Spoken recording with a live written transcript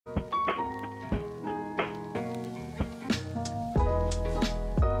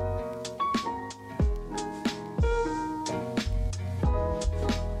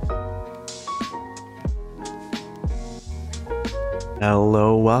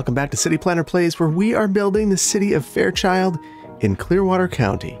Hello, welcome back to City Planner Plays, where we are building the city of Fairchild in Clearwater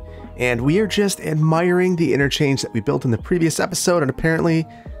County. And we are just admiring the interchange that we built in the previous episode, and apparently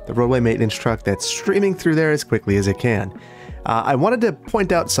the roadway maintenance truck that's streaming through there as quickly as it can. I wanted to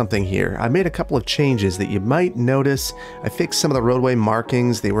point out something here. I made a couple of changes that you might notice. I fixed some of the roadway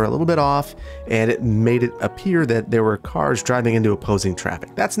markings. They were a little bit off, and it made it appear that there were cars driving into opposing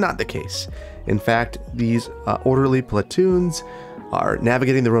traffic. That's not the case. In fact, these orderly platoons are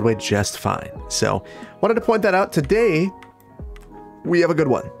navigating the roadway just fine. So, wanted to point that out. Today, we have a good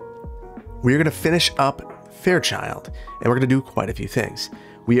one. We are going to finish up Fairchild, and we're going to do quite a few things.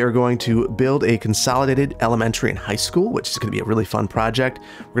 We are going to build a consolidated elementary and high school, which is going to be a really fun project.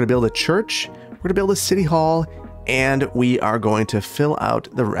 We're going to build a church, we're going to build a city hall, and we are going to fill out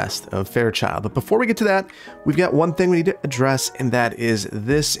the rest of Fairchild. But before we get to that, we've got one thing we need to address, and that is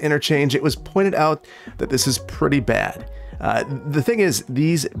this interchange. It was pointed out that this is pretty bad. The thing is,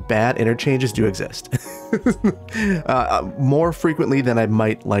 these bad interchanges do exist. More frequently than I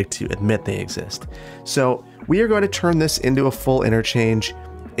might like to admit they exist. So we are going to turn this into a full interchange.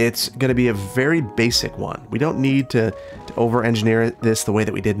 It's going to be a very basic one. We don't need to over-engineer this the way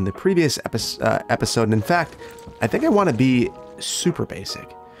that we did in the previous episode. And in fact, I think I want to be super basic.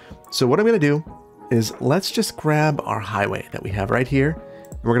 So what I'm going to do is let's just grab our highway that we have right here.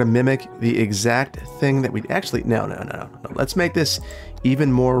 We're going to mimic the exact thing that we actually, no. Let's make this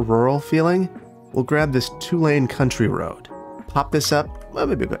even more rural feeling. We'll grab this 2-lane country road, pop this up, well,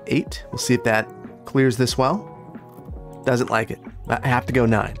 maybe we'll go 8. We'll see if that clears this well. Doesn't like it. I have to go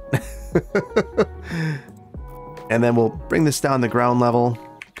 9. And then we'll bring this down the ground level,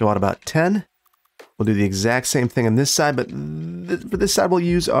 go out about 10. We'll do the exact same thing on this side, but for this side, we'll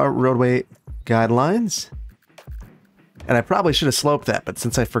use our roadway guidelines. And I probably should have sloped that, but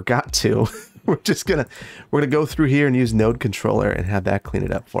since I forgot to, we're gonna go through here and use Node Controller and have that clean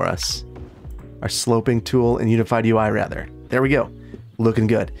it up for us. Our sloping tool and unified UI rather. There we go. Looking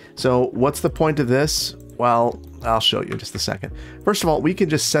good. So what's the point of this? Well, I'll show you in just a second. First of all, we can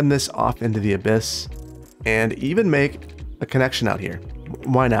just send this off into the abyss and even make a connection out here.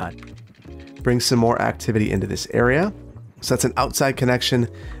 Why not? Bring some more activity into this area. So that's an outside connection.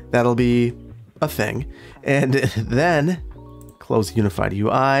 That'll be a thing. And then close Unified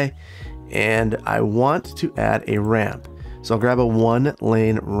UI, and I want to add a ramp. So I'll grab a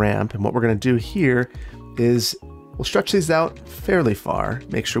 1-lane ramp, and what we're going to do here is we'll stretch these out fairly far,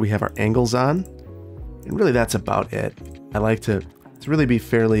 make sure we have our angles on, and really that's about it. I like to really be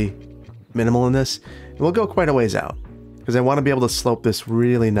fairly minimal in this, and we'll go quite a ways out because I want to be able to slope this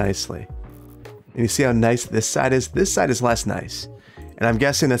really nicely. And you see how nice this side is? This side is less nice. And I'm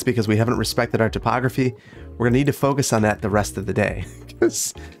guessing that's because we haven't respected our topography. We're going to need to focus on that the rest of the day.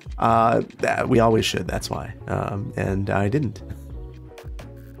 Because we always should, that's why. And I didn't.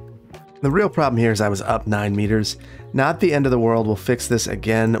 The real problem here is I was up 9 meters. Not the end of the world. We'll fix this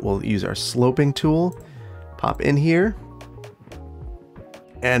again. We'll use our sloping tool. Pop in here.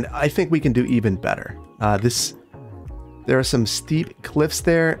 And I think we can do even better. There are some steep cliffs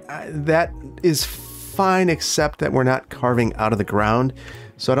there. That is fine, except that we're not carving out of the ground,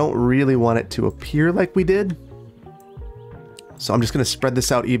 so I don't really want it to appear like we did. So I'm just going to spread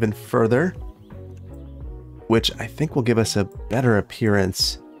this out even further, which I think will give us a better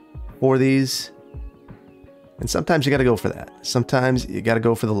appearance for these. And sometimes you got to go for that. Sometimes you got to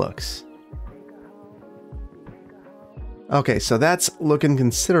go for the looks. Okay, so that's looking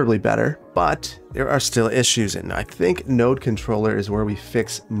considerably better, but there are still issues, and I think Node Controller is where we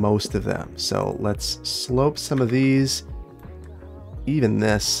fix most of them. So let's slope some of these, even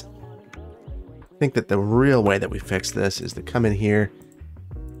this. I think that the real way that we fix this is to come in here,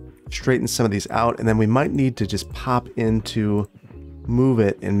 straighten some of these out, and then we might need to just pop into move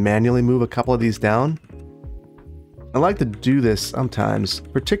it and manually move a couple of these down. I like to do this sometimes,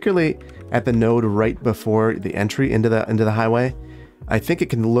 particularly at the node right before the entry into the highway. I think it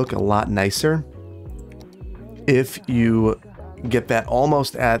can look a lot nicer if you get that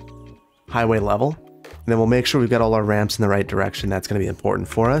almost at highway level. And then we'll make sure we've got all our ramps in the right direction. That's going to be important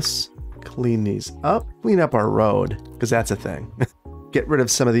for us. Clean these up. Clean up our road, because that's a thing. Get rid of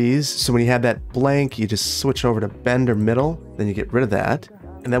some of these. So when you have that blank, you just switch over to bend or middle. Then you get rid of that.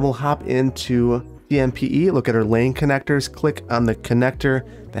 And then we'll hop into DMPE, look at our lane connectors, click on the connector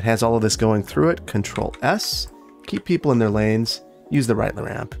that has all of this going through it, Control S, keep people in their lanes, use the right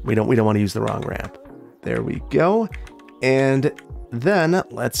ramp. We don't want to use the wrong ramp. There we go. And then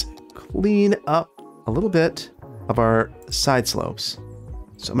let's clean up a little bit of our side slopes.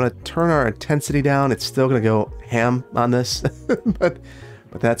 So I'm going to turn our intensity down. It's still going to go ham on this, but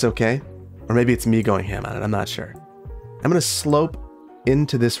that's okay. Or maybe it's me going ham on it, I'm not sure. I'm going to slope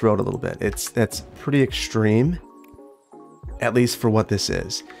into this road a little bit. That's pretty extreme, at least for what this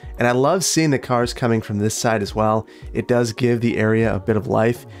is. And I love seeing the cars coming from this side as well. It does give the area a bit of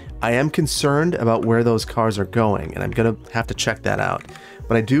life. I am concerned about where those cars are going, and I'm gonna have to check that out.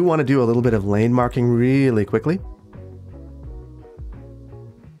 But I do want to do a little bit of lane marking really quickly.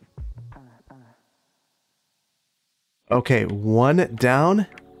 Okay, one down.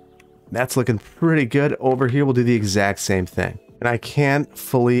 That's looking pretty good. Over here, we'll do the exact same thing. And I can't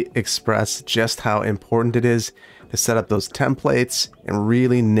fully express just how important it is to set up those templates and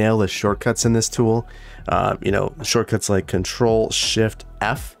really nail the shortcuts in this tool. You know, shortcuts like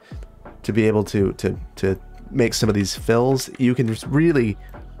Control-Shift-F to be able to make some of these fills. You can just really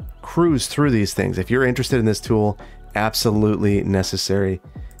cruise through these things. If you're interested in this tool, absolutely necessary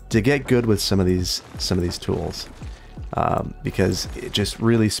to get good with some of these tools. Because it just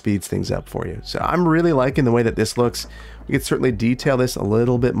really speeds things up for you. So I'm really liking the way that this looks. We could certainly detail this a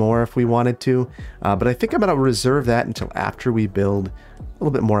little bit more if we wanted to, but I think I'm going to reserve that until after we build a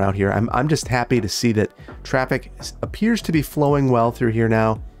little bit more out here. I'm just happy to see that traffic appears to be flowing well through here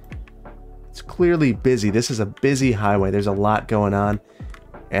now. It's clearly busy. This is a busy highway. There's a lot going on,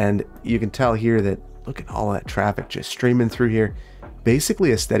 and you can tell here that look at all that traffic just streaming through here.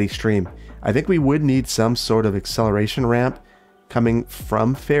 Basically a steady stream. I think we would need some sort of acceleration ramp coming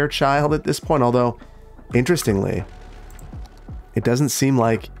from Fairchild at this point, although, interestingly, it doesn't seem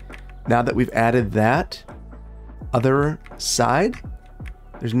like, now that we've added that other side,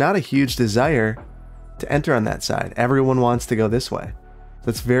 there's not a huge desire to enter on that side. Everyone wants to go this way.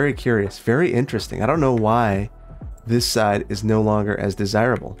 That's very curious, very interesting. I don't know why this side is no longer as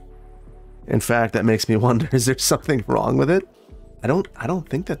desirable. In fact, that makes me wonder, is there something wrong with it? I don't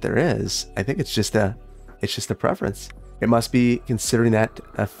think that there is. I think it's just a preference. It must be considering that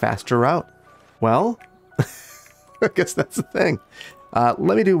a faster route. Well, I guess that's the thing. Let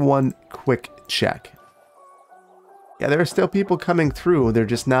me do one quick check. Yeah, there are still people coming through. They're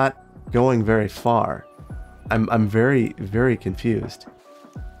just not going very far. I'm very, very confused.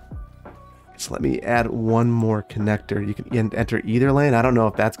 So let me add one more connector. You can enter either lane. I don't know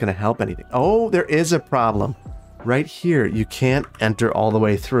if that's going to help anything. Oh, there is a problem. Right here, you can't enter all the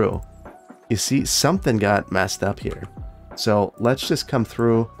way through. You see, something got messed up here. So let's just come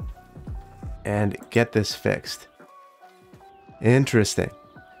through and get this fixed. Interesting.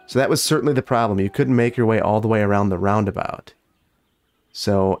 So that was certainly the problem. You couldn't make your way all the way around the roundabout.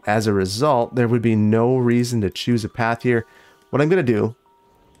 So as a result, there would be no reason to choose a path here. What I'm going to do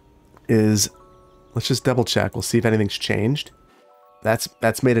is, let's just double check. We'll see if anything's changed.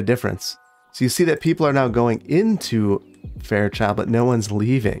 That's made a difference. So you see that people are now going into Fairchild, but no one's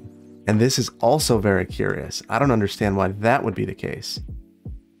leaving. And this is also very curious. I don't understand why that would be the case.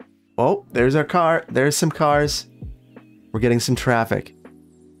 Oh, there's our car. There's some cars. We're getting some traffic.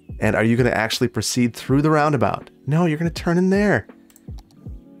 And are you going to actually proceed through the roundabout? No, you're going to turn in there.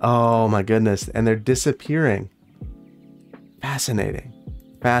 Oh my goodness. And they're disappearing. Fascinating.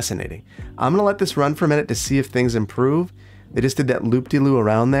 Fascinating. I'm going to let this run for a minute to see if things improve. They just did that loop-de-loo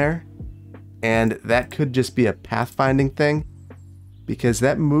around there. And that could just be a pathfinding thing, because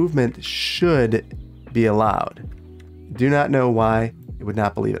that movement should be allowed. Do not know why it would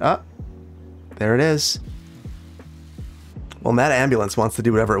not believe it. Oh, there it is. Well, that ambulance wants to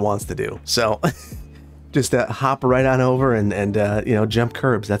do whatever it wants to do. So just hop right on over and you know, jump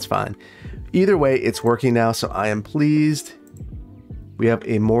curbs. That's fine. Either way, it's working now, so I am pleased. We have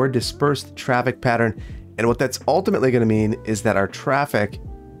a more dispersed traffic pattern. And what that's ultimately going to mean is that our traffic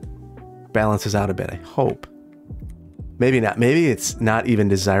balances out a bit, I hope. Maybe not. Maybe it's not even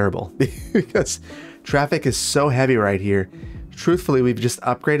desirable because traffic is so heavy right here. Truthfully, we've just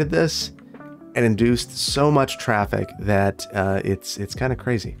upgraded this and induced so much traffic that it's kind of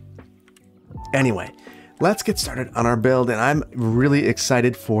crazy. Anyway, let's get started on our build, and I'm really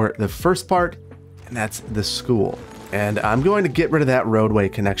excited for the first part, and that's the school. And I'm going to get rid of that roadway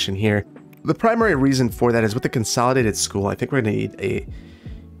connection here. The primary reason for that is with the consolidated school, I think we're going to need a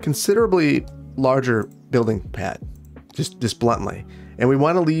considerably larger building pad, just bluntly. And we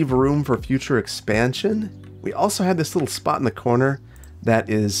want to leave room for future expansion. We also have this little spot in the corner that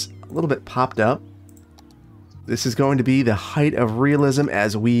is a little bit popped up. This is going to be the height of realism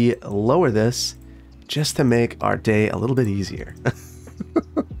as we lower this just to make our day a little bit easier.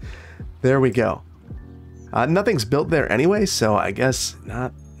 There we go. Nothing's built there anyway, so I guess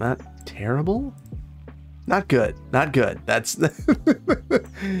not terrible. Not good. Not good. That's that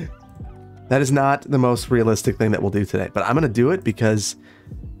is not the most realistic thing that we'll do today. But I'm gonna do it because,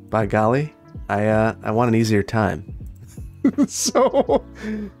 by golly, I want an easier time. so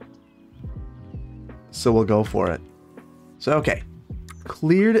we'll go for it. So okay,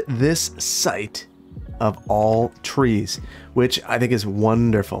 cleared this site of all trees, which I think is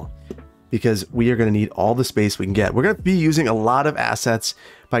wonderful because we are going to need all the space we can get. We're going to be using a lot of assets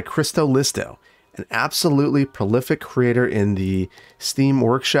by Cristo Listo, an absolutely prolific creator in the Steam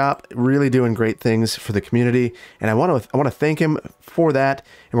workshop, really doing great things for the community. And I want to thank him for that.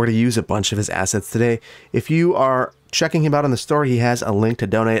 And we're going to use a bunch of his assets today. If you are checking him out on the store, he has a link to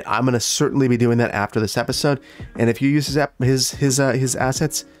donate. I'm going to certainly be doing that after this episode. And if you use his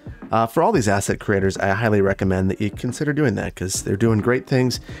assets, for all these asset creators, I highly recommend that you consider doing that because they're doing great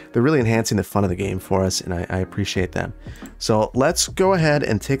things. They're really enhancing the fun of the game for us, and I appreciate them. So let's go ahead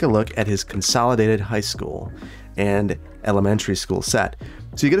and take a look at his consolidated high school and elementary school set.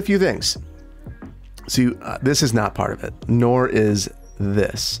 So you get a few things. So this is not part of it, nor is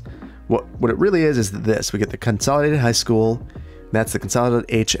this. What it really is this. We get the consolidated high school. That's the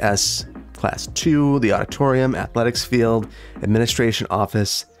consolidated HS class 2, the auditorium, athletics field, administration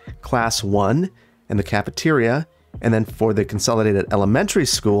office, class 1, and the cafeteria. And then for the consolidated elementary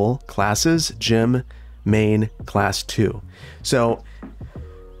school, classes, gym, main, class 2. So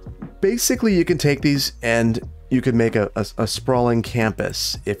basically you can take these and you could make a sprawling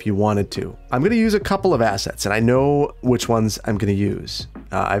campus if you wanted to. I'm going to use a couple of assets, and I know which ones I'm going to use.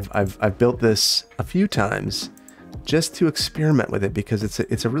 I've built this a few times just to experiment with it because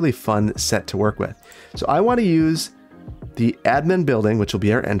it's a really fun set to work with. So I want to use the admin building, which will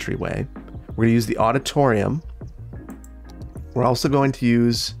be our entryway. We're going to use the auditorium. We're also going to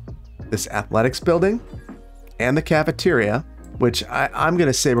use this athletics building and the cafeteria, which I'm going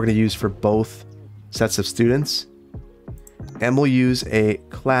to say we're going to use for both sets of students. And we'll use a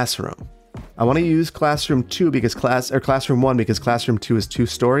classroom. I want to use classroom 2 because classroom 1 because classroom 2 is 2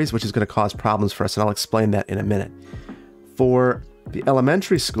 stories, which is going to cause problems for us, and I'll explain that in a minute. For the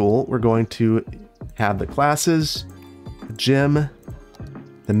elementary school, we're going to have the classes, the gym,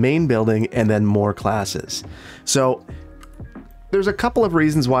 the main building, and then more classes. So there's a couple of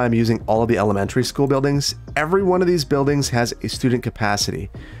reasons why I'm using all of the elementary school buildings. Every one of these buildings has a student capacity.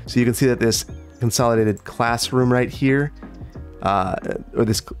 So you can see that this consolidated classroom right here, or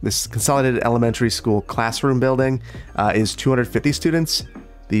this consolidated elementary school classroom building is 250 students.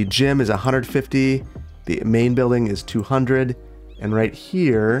 The gym is 150. The main building is 200. And right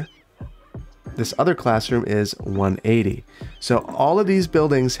here, this other classroom is 180. So all of these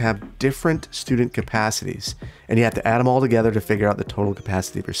buildings have different student capacities, and you have to add them all together to figure out the total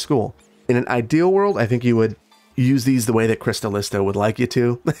capacity of your school. In an ideal world, I think you would use these the way that Cristo Listo would like you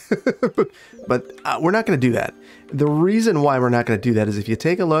to, but we're not going to do that. The reason why we're not going to do that is if you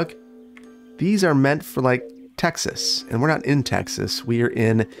take a look, these are meant for like Texas, and we're not in Texas. We are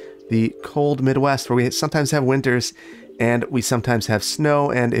in the cold Midwest where we sometimes have winters and we sometimes have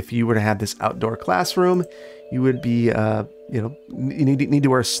snow. And if you were to have this outdoor classroom, you would be, you need to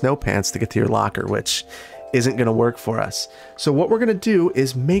wear snow pants to get to your locker, which isn't going to work for us. So what we're going to do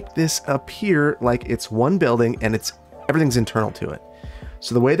is make this appear like it's one building and everything's internal to it.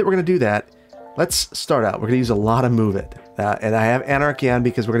 So the way that we're going to do that, let's start out. We're going to use a lot of move it. And I have anarchy on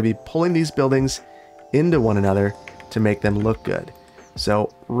because we're going to be pulling these buildings into one another to make them look good.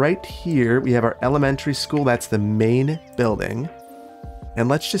 So right here, we have our elementary school. That's the main building. And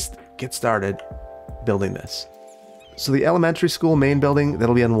let's just get started building this. So the elementary school main building,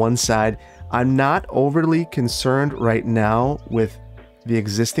 that'll be on one side. I'm not overly concerned right now with the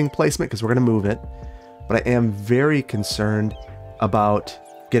existing placement because we're going to move it, but I am very concerned about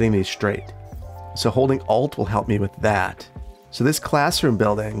getting these straight. So holding Alt will help me with that. So this classroom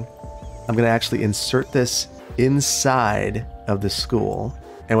building, I'm going to actually insert this inside of the school.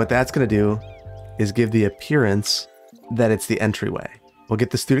 And what that's going to do is give the appearance that it's the entryway. We'll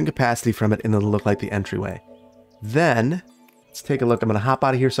get the student capacity from it and it'll look like the entryway. Then let's take a look. I'm going to hop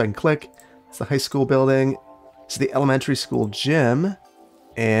out of here so I can click. It's the high school building. It's the elementary school gym.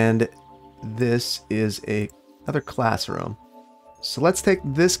 And this is another classroom. So let's take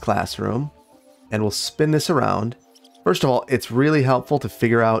this classroom and we'll spin this around. First of all, it's really helpful to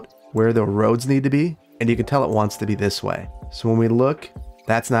figure out where the roads need to be. And you can tell it wants to be this way. So when we look,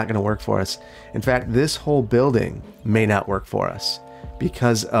 that's not going to work for us. In fact, this whole building may not work for us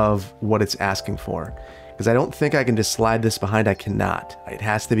because of what it's asking for. Because I don't think I can just slide this behind. I cannot. It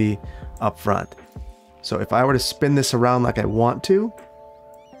has to be up front. So if I were to spin this around like I want to,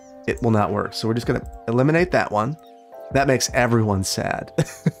 it will not work. So we're just going to eliminate that one. That makes everyone sad.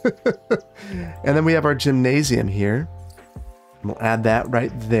 And then we have our gymnasium here. We'll add that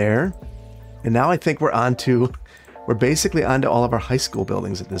right there. And now I think we're basically onto all of our high school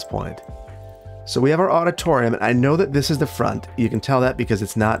buildings at this point. So we have our auditorium, and I know that this is the front. You can tell that because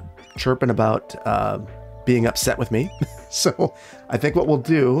it's not chirping about being upset with me. So I think what we'll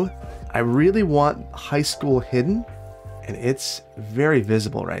do, I really want high school hidden, and it's very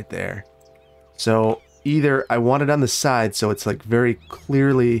visible right there. So either I want it on the side so it's like very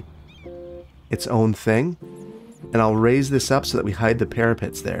clearly its own thing, and I'll raise this up so that we hide the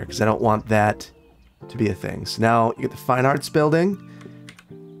parapets there, because I don't want that to be a thing. So now you get the fine arts building.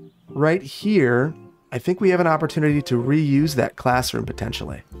 Right here, I think we have an opportunity to reuse that classroom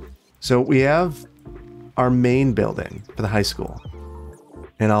potentially. So we have our main building for the high school,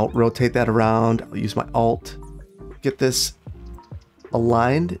 and I'll rotate that around. I'll use my Alt, get this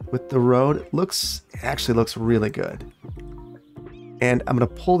aligned with the road. It actually looks really good. And I'm going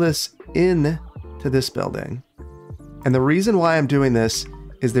to pull this in to this building. And the reason why I'm doing this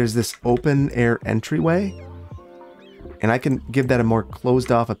is there's this open air entryway, and I can give that a more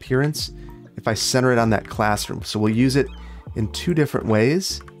closed off appearance if I center it on that classroom. So we'll use it in two different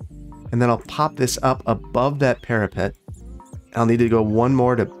ways, and then I'll pop this up above that parapet. I'll need to go one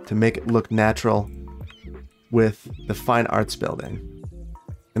more to make it look natural with the fine arts building.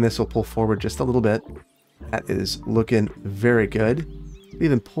 And this will pull forward just a little bit. That is looking very good. We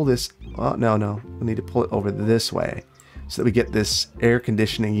even pull this, oh, no. We need to pull it over this way so that we get this air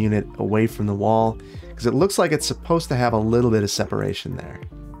conditioning unit away from the wall, because it looks like it's supposed to have a little bit of separation there.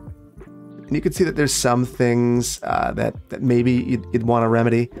 And you can see that there's some things that maybe you'd want to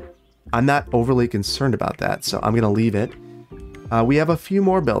remedy. I'm not overly concerned about that, so I'm going to leave it. We have a few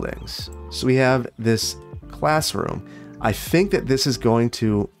more buildings. So we have this classroom. I think that this is going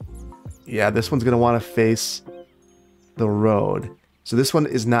to, yeah, this one's going to want to face the road. So this one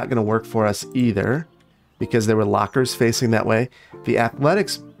is not going to work for us either, because there were lockers facing that way. The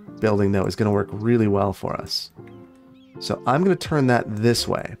athletics building, though, is going to work really well for us. So I'm going to turn that this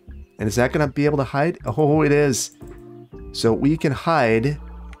way. And is that going to be able to hide? Oh, it is. So we can hide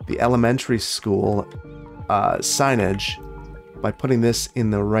the elementary school signage by putting this in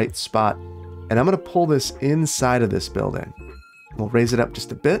the right spot. And I'm going to pull this inside of this building. We'll raise it up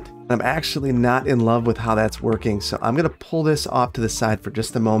just a bit. I'm actually not in love with how that's working, so I'm going to pull this off to the side for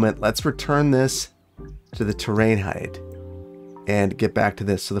just a moment. Let's return this to the terrain height and get back to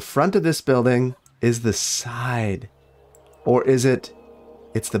this. So the front of this building is the side, or is it?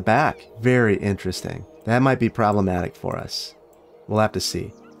 It's the back. Very interesting. That might be problematic for us. We'll have to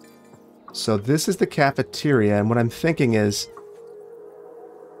see. So this is the cafeteria, and what I'm thinking is,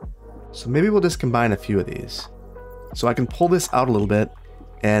 so maybe we'll just combine a few of these. So I can pull this out a little bit,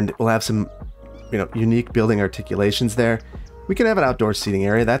 and we'll have some, unique building articulations there. We can have an outdoor seating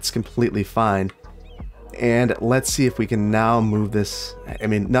area. That's completely fine. And let's see if we can now move this. I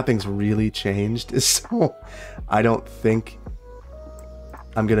mean, nothing's really changed, so I don't think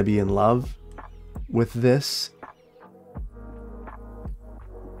I'm going to be in love with this.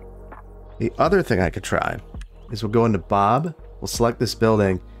 The other thing I could try is we'll go into Bob, we'll select this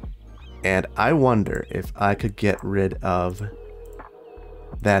building, and I wonder if I could get rid of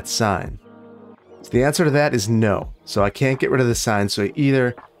that sign. So the answer to that is no. So I can't get rid of the sign, so I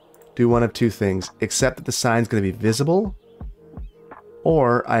either do one of two things: accept that the sign's going to be visible,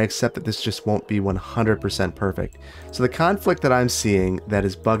 or I accept that this just won't be 100% perfect. So the conflict that I'm seeing that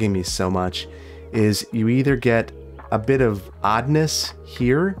is bugging me so much is you either get a bit of oddness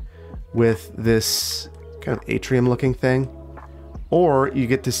here with this kind of atrium looking thing, or you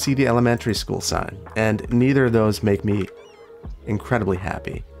get to see the elementary school sign, and neither of those make me incredibly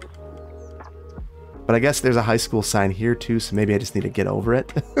happy. But I guess there's a high school sign here too, so maybe I just need to get over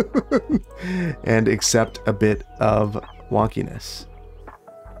it and accept a bit of wonkiness.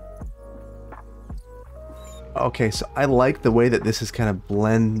 Okay, so I like the way that this is kind of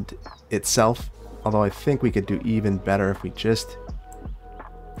blend itself, although I think we could do even better if we just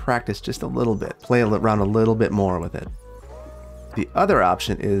practice just a little bit, play around a little bit more with it. The other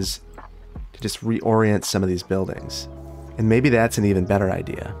option is to just reorient some of these buildings, and maybe that's an even better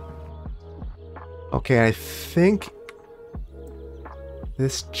idea. Okay, I think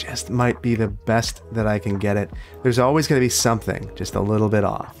this just might be the best that I can get it. There's always going to be something just a little bit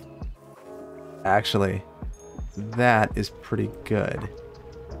off. Actually, that is pretty good.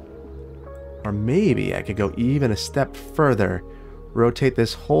 Or maybe I could go even a step further, rotate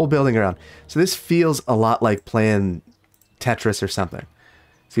this whole building around. So this feels a lot like playing Tetris or something.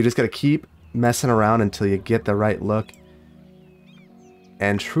 So you just got to keep messing around until you get the right look.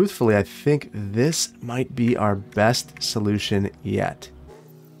 And truthfully, I think this might be our best solution yet.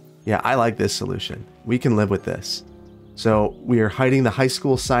 Yeah, I like this solution. We can live with this. So we are hiding the high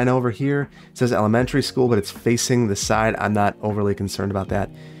school sign over here. It says elementary school, but it's facing the side. I'm not overly concerned about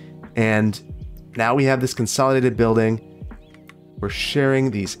that. And now we have this consolidated building. We're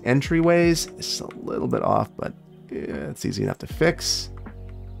sharing these entryways. It's a little bit off, but yeah, it's easy enough to fix.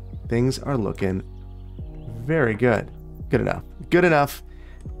 Things are looking very good. Good enough. Good enough.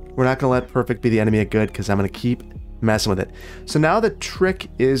 We're not going to let perfect be the enemy of good because I'm going to keep messing with it. So now the trick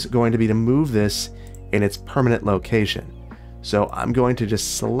is going to be to move this in its permanent location. So I'm going to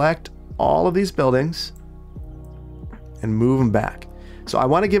just select all of these buildings and move them back. So I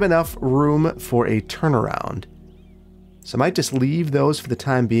want to give enough room for a turnaround. So I might just leave those for the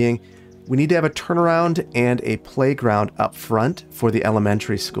time being. We need to have a turnaround and a playground up front for the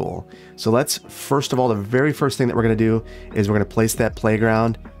elementary school. So let's, first of all, the very first thing that we're going to do is we're going to place that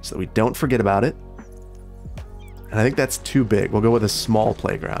playground so that we don't forget about it. And I think that's too big. We'll go with a small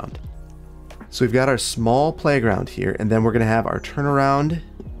playground. So we've got our small playground here, and then we're going to have our turnaround.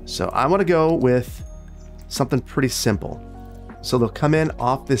 So I want to go with something pretty simple. So they'll come in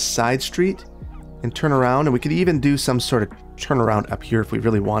off this side street and turn around, and we could even do some sort of turnaround up here if we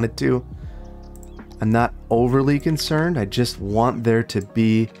really wanted to. I'm not overly concerned. I just want there to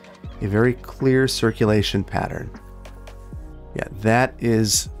be a very clear circulation pattern. Yeah, that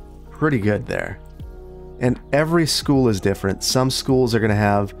is pretty good there. And every school is different. Some schools are going to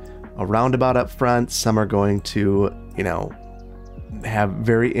have a roundabout up front. Some are going to, you know, have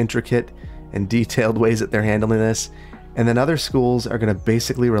very intricate and detailed ways that they're handling this. And then other schools are going to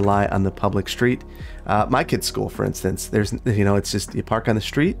basically rely on the public street. My kid's school, for instance, there's, you know, it's just you park on the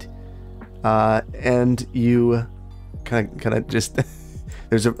street and you kind of just,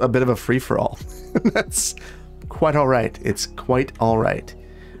 there's a bit of a free-for-all. That's quite all right. It's quite all right.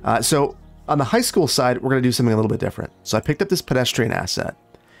 So on the high school side, we're going to do something a little bit different. So I picked up this pedestrian asset.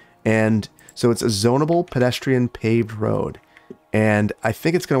 And so it's a zonable pedestrian paved road. And I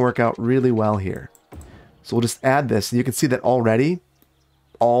think it's going to work out really well here. So we'll just add this, and you can see that already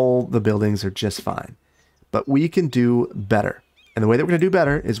all the buildings are just fine. But we can do better. And the way that we're going to do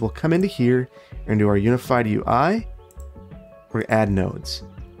better is we'll come into here and do our unified UI. We're going to add nodes.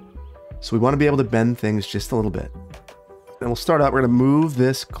 So we want to be able to bend things just a little bit. And we'll start out, we're going to move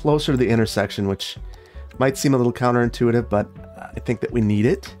this closer to the intersection, which might seem a little counterintuitive, but I think that we need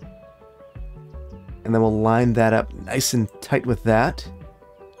it. And then we'll line that up nice and tight with that.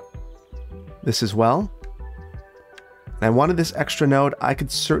 This as well. And I wanted this extra node. I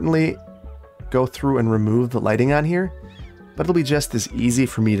could certainly go through and remove the lighting on here, but it'll be just as easy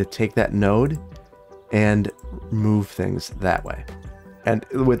for me to take that node and move things that way. And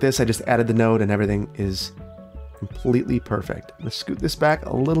with this, I just added the node and everything is completely perfect. Let's scoot this back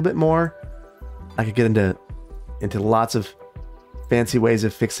a little bit more. I could get into lots of fancy ways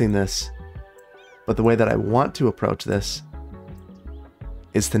of fixing this, but the way that I want to approach this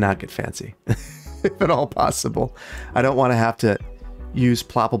is to not get fancy, if at all possible. I don't want to have to use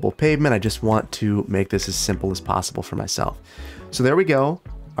ploppable pavement. I just want to make this as simple as possible for myself. So there we go.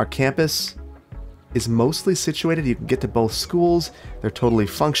 Our campus is mostly situated. You can get to both schools. They're totally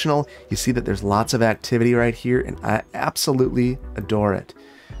functional. You see that there's lots of activity right here, and I absolutely adore it.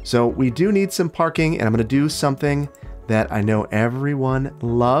 So we do need some parking, and I'm going to do something that I know everyone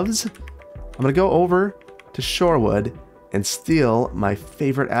loves. I'm going to go over to Shorewood and steal my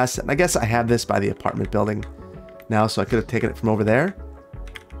favorite asset. And I guess I have this by the apartment building now, so I could have taken it from over there,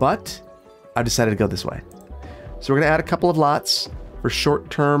 but I decided to go this way. So we're going to add a couple of lots for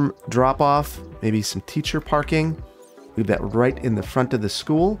short-term drop-off, maybe some teacher parking. Leave that right in the front of the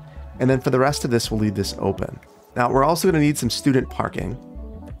school. And then for the rest of this, we'll leave this open. Now, we're also going to need some student parking,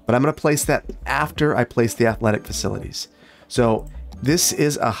 but I'm going to place that after I place the athletic facilities. So this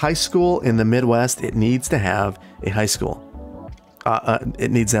is a high school in the Midwest. It needs to have a high school.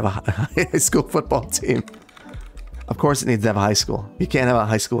 It needs to have a high school football team. Of course, it needs to have a high school. You can't have a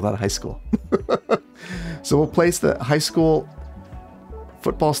high school without a high school. So we'll place the high school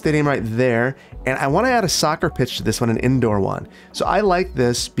football stadium right there. And I want to add a soccer pitch to this one, an indoor one. So I like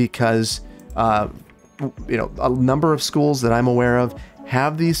this because, you know, a number of schools that I'm aware of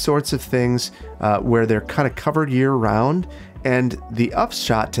have these sorts of things where they're kind of covered year round. And the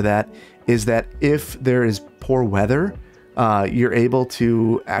upshot to that is that if there is poor weather, you're able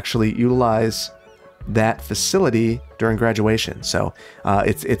to actually utilize that facility during graduation. So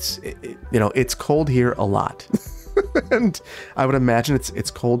you know, it's cold here a lot. And I would imagine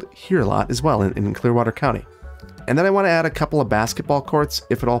it's cold here a lot as well in Clearwater County. And then I want to add a couple of basketball courts,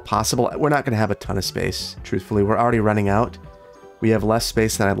 if at all possible. We're not going to have a ton of space, truthfully. We're already running out. We have less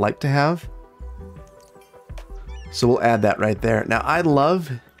space than I'd like to have. So we'll add that right there. Now, I'd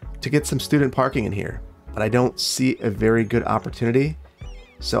love to get some student parking in here, but I don't see a very good opportunity.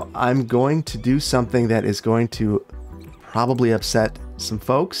 So I'm going to do something that is going to probably upset some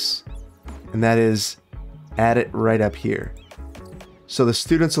folks, and that is add it right up here. So the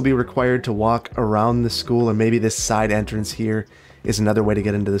students will be required to walk around the school, or maybe this side entrance here is another way to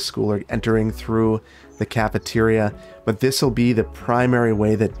get into the school, or entering through the cafeteria. But this will be the primary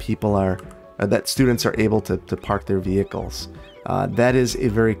way that that students are able to park their vehicles. That is a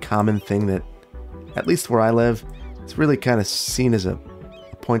very common thing that, at least where I live, it's really kind of seen as a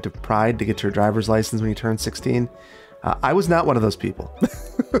point of pride to get your driver's license when you turn 16. I was not one of those people.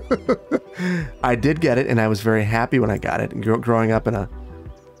 I did get it, and I was very happy when I got it. And growing up in a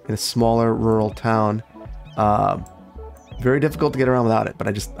smaller rural town, very difficult to get around without it. But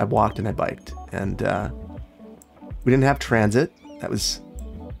I walked and I biked, and we didn't have transit. That was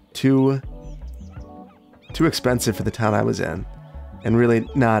too expensive for the town I was in, and really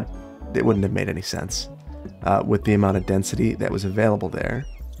it wouldn't have made any sense with the amount of density that was available there.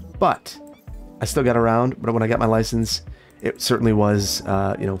 But I still got around. But when I got my license, it certainly was,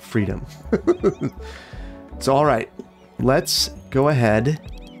 freedom. So, all right, let's go ahead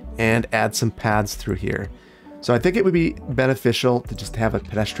and add some paths through here. So I think it would be beneficial to just have a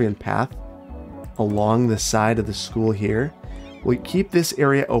pedestrian path along the side of the school here. We keep this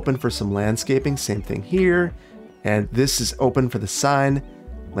area open for some landscaping, same thing here. And this is open for the sign,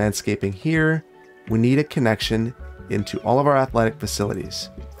 landscaping here. We need a connection into all of our athletic facilities.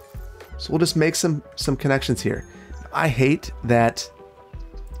 So we'll just make some connections here. I hate that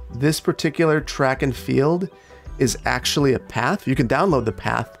this particular track and field is actually a path. You can download the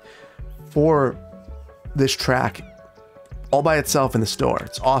path for this track all by itself in the store.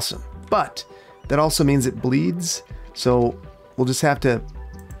 It's awesome. But that also means it bleeds. So we'll have to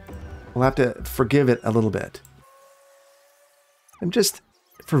forgive it a little bit. I'm just,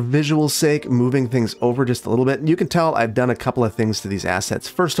 for visual sake, moving things over just a little bit. And you can tell I've done a couple of things to these assets.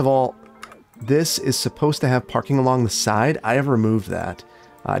 First of all, this is supposed to have parking along the side. I have removed that.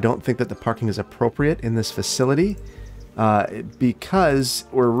 I don't think that the parking is appropriate in this facility because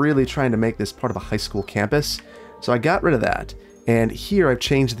we're really trying to make this part of a high school campus. So I got rid of that. And here I've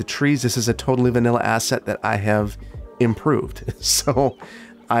changed the trees. This is a totally vanilla asset that I have improved. So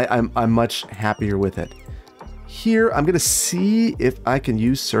I'm much happier with it. Here, I'm going to see if I can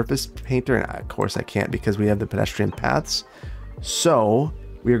use surface painter. And of course I can't because we have the pedestrian paths. So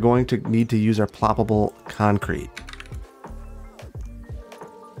we are going to need to use our ploppable concrete.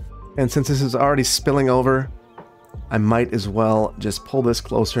 And since this is already spilling over, I might as well just pull this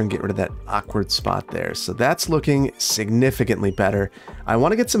closer and get rid of that awkward spot there. So that's looking significantly better. I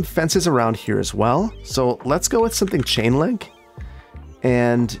want to get some fences around here as well. So let's go with something chain link.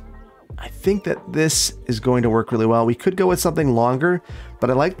 And I think that this is going to work really well. We could go with something longer, but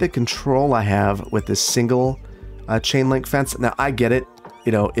I like the control I have with this single chain link fence. Now I get it.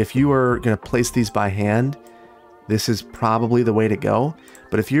 You know, if you are going to place these by hand, this is probably the way to go.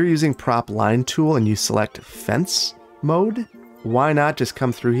 But if you're using prop line tool and you select fence mode, why not just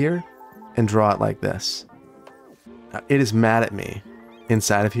come through here and draw it like this? Now, it is mad at me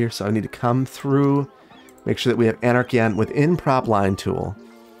inside of here, so I need to come through, make sure that we have anarchy on within prop line tool,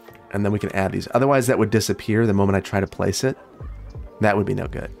 and then we can add these. Otherwise, that would disappear the moment I try to place it. That would be no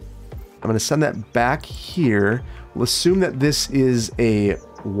good. I'm going to send that back here. We'll assume that this is a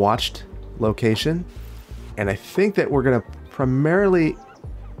watched location. And I think that we're going to primarily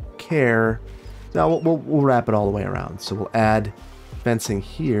care... No, we'll wrap it all the way around. So we'll add fencing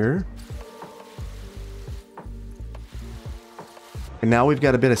here. And now we've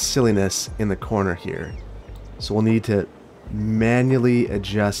got a bit of silliness in the corner here. So we'll need to manually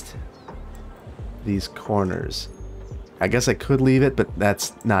adjust these corners. I guess I could leave it, but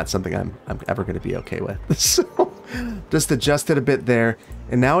that's not something I'm ever going to be okay with. So just adjust it a bit there.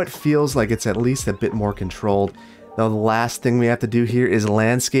 And now it feels like it's at least a bit more controlled. Now the last thing we have to do here is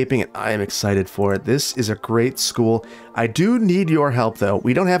landscaping, and I am excited for it. This is a great school. I do need your help though.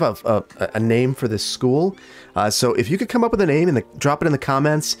 We don't have a name for this school. So if you could come up with a name and drop it in the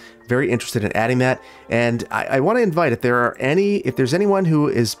comments, very interested in adding that. And I want to invite, if there's anyone who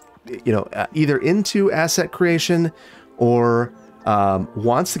is, either into asset creation or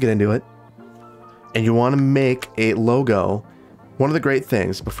wants to get into it, and you want to make a logo, one of the great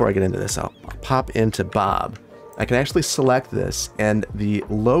things, before I get into this, I'll pop into Bob. I can actually select this, and the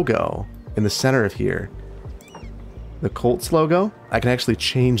logo in the center of here, the Colts logo, I can actually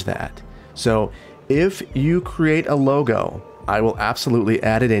change that. So if you create a logo, I will absolutely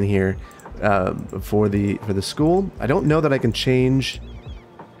add it in here for the school. I don't know that I can change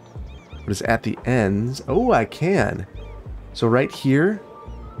what is at the ends. Oh, I can. So right here,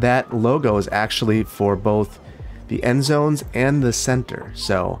 that logo is actually for both the end zones and the center.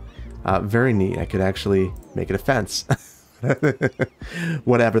 So very neat. I could actually make it a fence.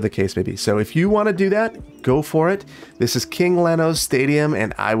 Whatever the case may be. So if you want to do that, go for it. This is King Leno's Stadium,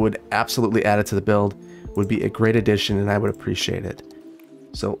 and I would absolutely add it to the build. Would be a great addition, and I would appreciate it.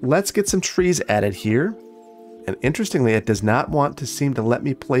 So let's get some trees added here. And interestingly, it does not want to seem to let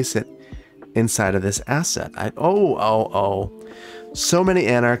me place it inside of this asset. So many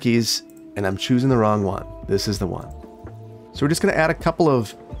anarchies, and I'm choosing the wrong one. This is the one. So we're just going to add a couple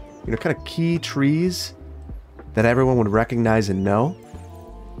of, kind of key trees that everyone would recognize and know.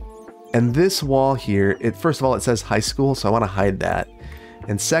 And this wall here, first of all, it says high school, so I want to hide that.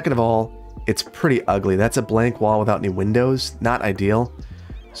 And second of all, it's pretty ugly. That's a blank wall without any windows. Not ideal.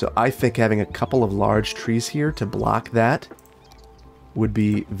 So I think having a couple of large trees here to block that would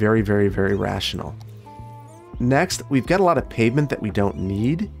be very, very, very rational. Next, we've got a lot of pavement that we don't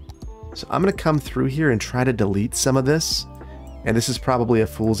need. So I'm going to come through here and try to delete some of this. And this is probably a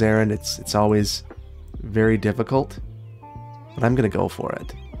fool's errand. It's always very difficult, but I'm going to go for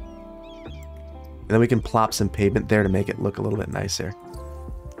it. And then we can plop some pavement there to make it look a little bit nicer.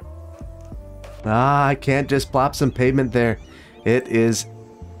 I can't just plop some pavement there. It is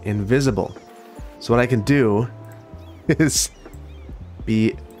invisible. So what I can do is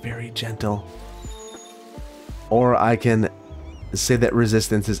be very gentle. Or I can say that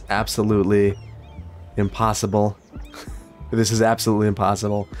resistance is absolutely impossible. This is absolutely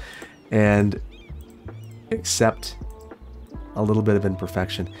impossible. And accept a little bit of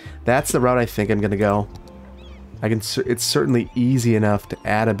imperfection. That's the route I think I'm going to go. It's certainly easy enough to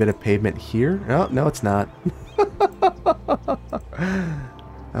add a bit of pavement here. Oh, no, it's not.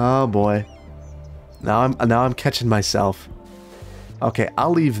 Oh boy. Now I'm catching myself. Okay,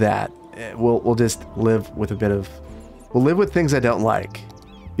 I'll leave that. We'll just live with a bit of... We'll live with things I don't like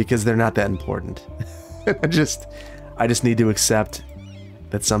because they're not that important. I just need to accept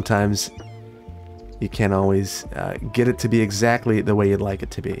that sometimes you can't always get it to be exactly the way you'd like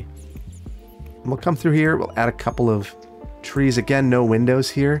it to be. And we'll come through here. We'll add a couple of trees. Again, no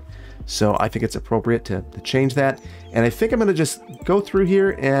windows here. So I think it's appropriate to change that. And I think I'm going to just go through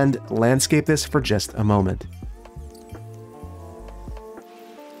here and landscape this for just a moment.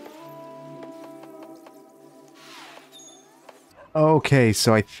 Okay,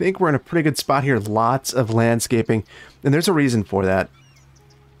 so I think we're in a pretty good spot here. Lots of landscaping. And there's a reason for that.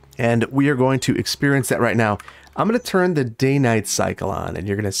 And we are going to experience that right now. I'm going to turn the day-night cycle on, and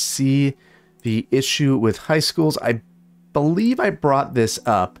you're going to see the issue with high schools. I believe I brought this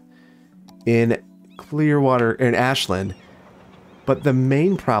up in Clearwater, in Ashland. But the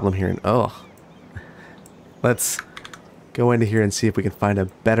main problem here, let's go into here and see if we can find a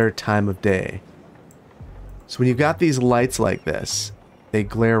better time of day. So when you've got these lights like this, they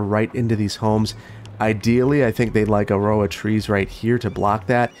glare right into these homes. Ideally, I think they'd like a row of trees right here to block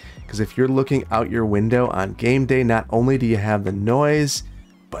that, because if you're looking out your window on game day, not only do you have the noise,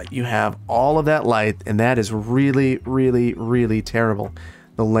 but you have all of that light, and that is really, really, really terrible.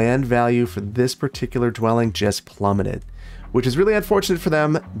 The land value for this particular dwelling just plummeted, which is really unfortunate for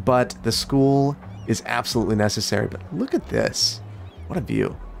them, but the school is absolutely necessary. But look at this. What a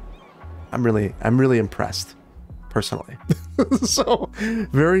view. I'm really impressed, personally. So,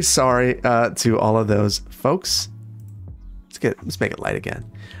 very sorry to all of those folks. Let's make it light again.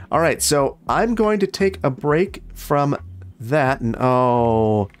 All right, so I'm going to take a break from that, and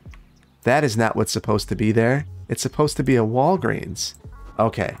oh, that is not what's supposed to be there. It's supposed to be a Walgreens.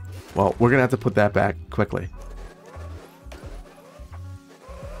 Okay, well, we're gonna have to put that back quickly.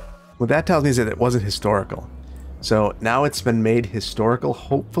 What that tells me is that it wasn't historical. So now it's been made historical.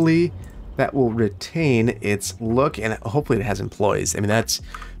 Hopefully that will retain its look, and hopefully it has employees. I mean, that's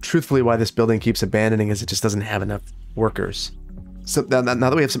truthfully why this building keeps abandoning, is it just doesn't have enough workers. So now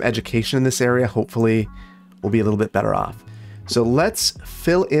that we have some education in this area, hopefully we'll be a little bit better off. So let's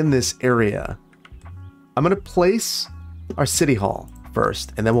fill in this area. I'm going to place our City Hall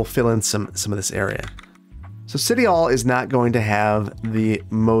first, and then we'll fill in some of this area. So City Hall is not going to have the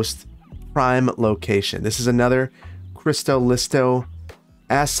most prime location. This is another Cristo Listo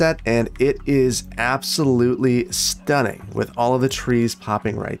asset, and it is absolutely stunning with all of the trees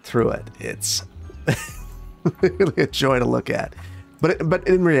popping right through it. It's really a joy to look at. But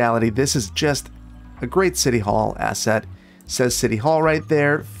in reality, this is just a great City Hall asset. Says City Hall right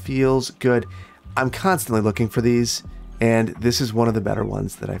there, feels good. I'm constantly looking for these, and this is one of the better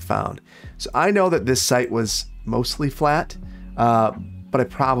ones that I found. So I know that this site was mostly flat, but I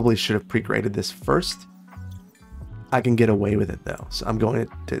probably should have pre-graded this first. I can get away with it though. So I'm going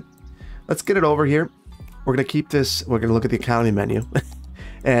to, let's get it over here. We're going to keep this, we're going to look at the economy menu,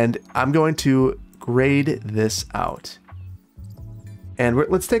 and I'm going to grade this out. And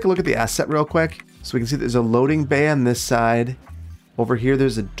let's take a look at the asset real quick. So we can see there's a loading bay on this side. Over here,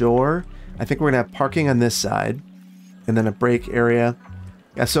 there's a door. I think we're going to have parking on this side. And then a break area.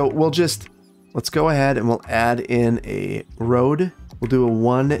 Yeah, so let's go ahead and we'll add in a road. We'll do a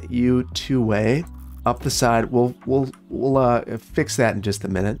 1U 2-way up the side. We'll fix that in just a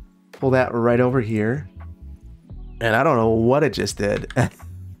minute. Pull that right over here. And I don't know what it just did,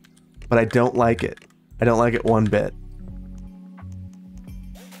 but I don't like it. I don't like it one bit.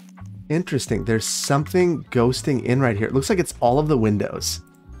 Interesting. There's something ghosting in right here. It looks like it's all of the windows,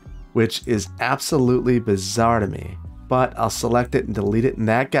 which is absolutely bizarre to me. But I'll select it and delete it, and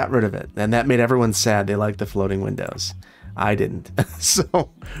that got rid of it. And that made everyone sad. They liked the floating windows. I didn't.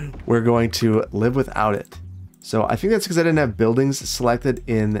 So we're going to live without it. So I think that's because I didn't have buildings selected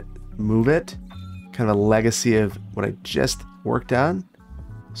in Move It. Kind of a legacy of what I just worked on.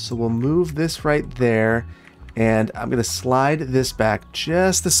 So we'll move this right there. And I'm going to slide this back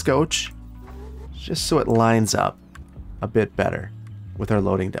just a scotch, just so it lines up a bit better with our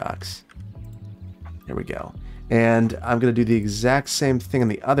loading docks. There we go. And I'm going to do the exact same thing on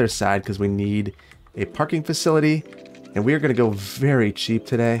the other side because we need a parking facility. And we are going to go very cheap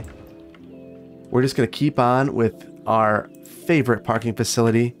today. We're just going to keep on with our favorite parking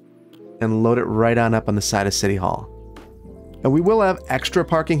facility and load it right on up on the side of City Hall. And we will have extra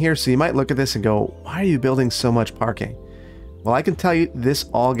parking here, so you might look at this and go, why are you building so much parking? Well, I can tell you this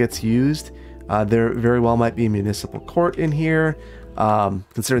all gets used. There very well might be a municipal court in here,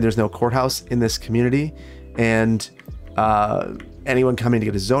 considering there's no courthouse in this community. And anyone coming to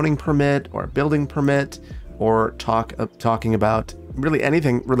get a zoning permit or a building permit or talking about really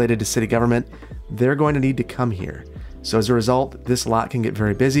anything related to city government, they're going to need to come here. So as a result, this lot can get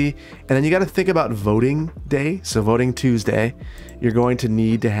very busy. And then you got to think about voting day. So voting Tuesday, you're going to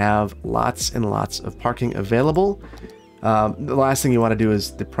need to have lots and lots of parking available. The last thing you want to do is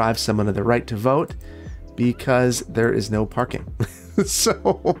deprive someone of the right to vote because there is no parking.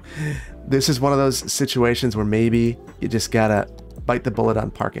 So this is one of those situations where maybe you just got to bite the bullet on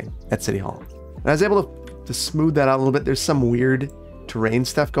parking at City Hall. And I was able to smooth that out a little bit. There's some weird terrain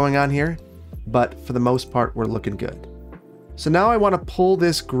stuff going on here, but for the most part, we're looking good. So now I want to pull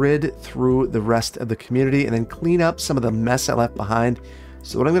this grid through the rest of the community and then clean up some of the mess I left behind.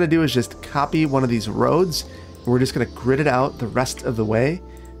 So what I'm going to do is just copy one of these roads. And we're just going to grid it out the rest of the way.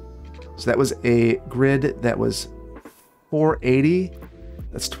 So that was a grid that was 480.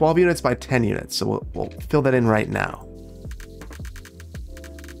 That's 12 units by 10 units. So we'll fill that in right now.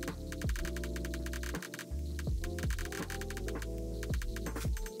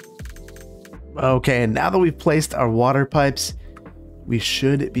 Okay, and now that we've placed our water pipes, we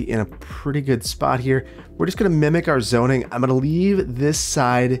should be in a pretty good spot here. We're just going to mimic our zoning. I'm going to leave this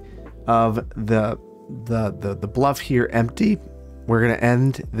side of the bluff here empty. We're going to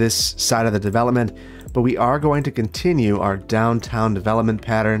end this side of the development, but we are going to continue our downtown development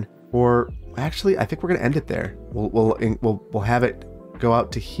pattern. Or actually, I think we're going to end it there. We'll have it go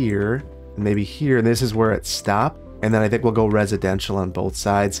out to here and maybe here, and this is where it stopped. And then I think we'll go residential on both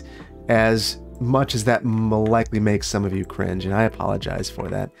sides. As much as that will likely make some of you cringe, and I apologize for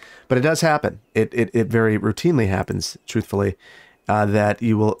that, but it does happen. It very routinely happens, truthfully, that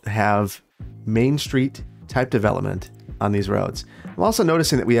you will have Main Street type development on these roads. I'm also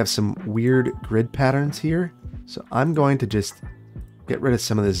noticing that we have some weird grid patterns here, so I'm going to just get rid of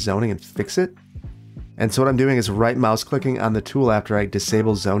some of this zoning and fix it. And so what I'm doing is right mouse clicking on the tool after I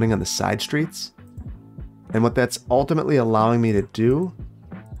disable zoning on the side streets. And what that's ultimately allowing me to do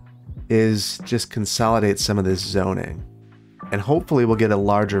is just consolidate some of this zoning. And hopefully we'll get a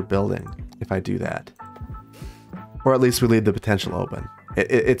larger building if I do that. Or at least we leave the potential open.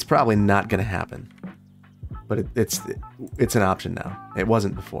 It's probably not going to happen. But it's an option now. It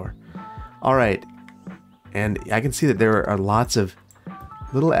wasn't before. All right. And I can see that there are lots of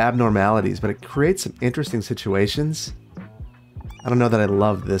little abnormalities, but it creates some interesting situations. I don't know that I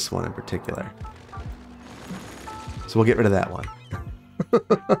love this one in particular. So we'll get rid of that one.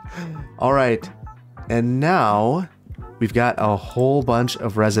 All right, and now we've got a whole bunch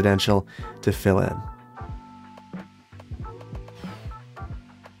of residential to fill in.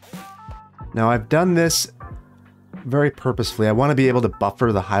 Now I've done this very purposefully. I want to be able to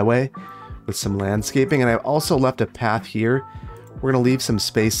buffer the highway with some landscaping, and I've also left a path here. We're going to leave some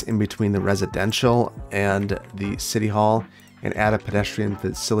space in between the residential and the city hall and add a pedestrian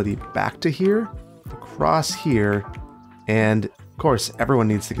facility back to here, across here, and of course, everyone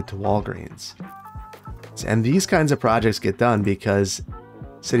needs to get to Walgreens. And these kinds of projects get done because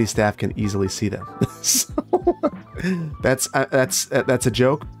city staff can easily see them. So that's a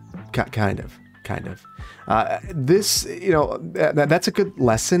joke, kind of. This, that's a good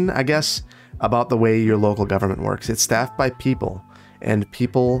lesson, I guess. about the way your local government works. It's staffed by people, and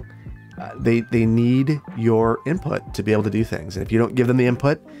people, they need your input to be able to do things. And if you don't give them the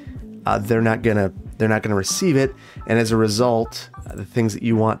input, they're not gonna receive it, and as a result, the things that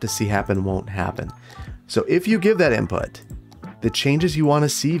you want to see happen won't happen. So if you give that input, the changes you want to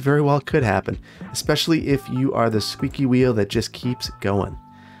see very well could happen, especially if you are the squeaky wheel that just keeps going.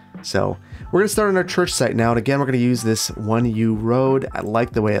 So we're going to start on our church site now, and again, we're going to use this 1U road. I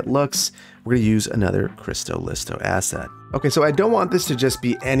like the way it looks. We're going to use another Cristo Listo asset. Okay, so I don't want this to just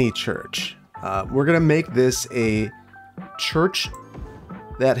be any church. We're going to make this a church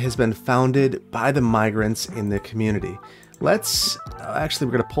that has been founded by the migrants in the community. Let's, actually,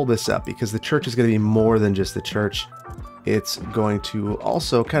 we're going to pull this up because the church is going to be more than just the church. It's going to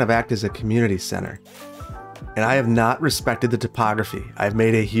also kind of act as a community center. And I have not respected the topography. I've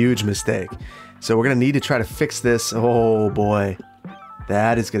made a huge mistake. So we're going to need to try to fix this. Oh boy,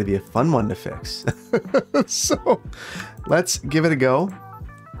 that is going to be a fun one to fix. So let's give it a go.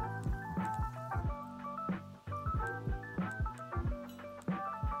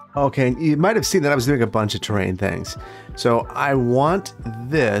 Okay, you might have seen that I was doing a bunch of terrain things. So I want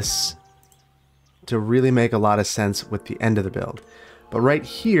this to really make a lot of sense with the end of the build. But right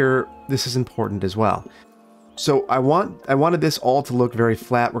here, this is important as well. So I wanted this all to look very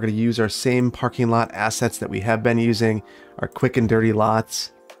flat. We're going to use our same parking lot assets that we have been using, our quick and dirty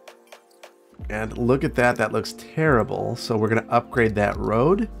lots. And look at that, that looks terrible. So we're going to upgrade that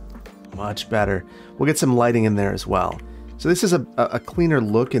road. Much better. We'll get some lighting in there as well. So this is a cleaner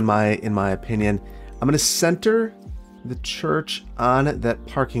look in my opinion. I'm going to center the church on that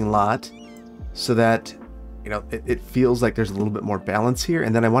parking lot so that, you know, it feels like there's a little bit more balance here.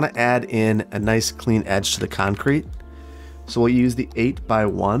 And then I want to add in a nice clean edge to the concrete. So we'll use the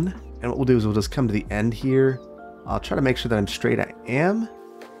 8x1. And what we'll do is we'll just come to the end here. I'll try to make sure that I'm straight. I am.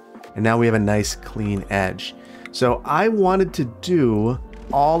 And now we have a nice clean edge. So I wanted to do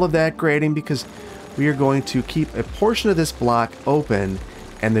all of that grading because we are going to keep a portion of this block open,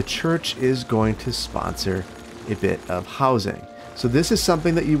 and the church is going to sponsor a bit of housing. So this is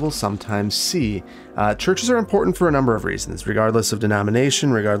something that you will sometimes see. Churches are important for a number of reasons, regardless of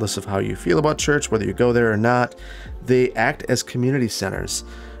denomination, regardless of how you feel about church, whether you go there or not. They act as community centers.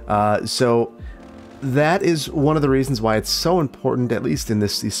 So that is one of the reasons why it's so important, at least in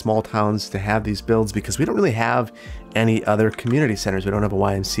these small towns, to have these builds, because we don't really have any other community centers. We don't have a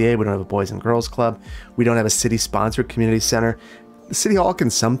YMCA, we don't have a Boys and Girls Club, we don't have a city-sponsored community center. The City Hall can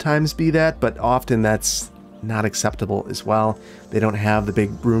sometimes be that, but often that's not acceptable as well. They don't have the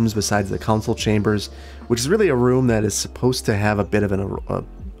big rooms besides the council chambers, which is really a room that is supposed to have a bit of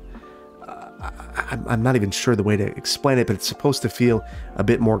I'm not even sure the way to explain it, but it's supposed to feel a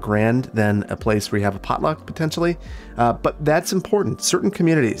bit more grand than a place where you have a potluck potentially. But that's important. Certain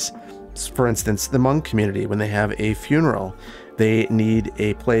communities, for instance, the Hmong community, when they have a funeral, they need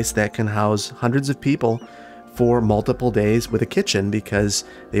a place that can house hundreds of people for multiple days with a kitchen, because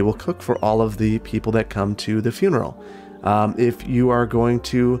they will cook for all of the people that come to the funeral. If you are going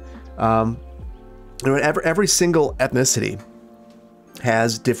to, every single ethnicity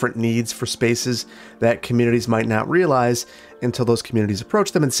has different needs for spaces that communities might not realize until those communities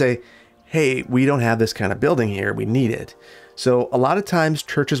approach them and say, hey, we don't have this kind of building here, we need it. So a lot of times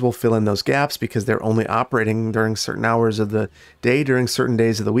churches will fill in those gaps because they're only operating during certain hours of the day, during certain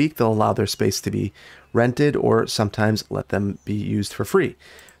days of the week. They'll allow their space to be rented or sometimes let them be used for free.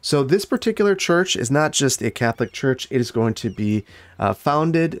 So this particular church is not just a Catholic church. It is going to be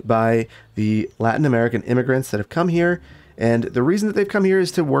founded by the Latin American immigrants that have come here. And the reason that they've come here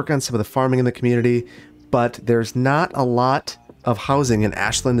is to work on some of the farming in the community, but there's not a lot of housing in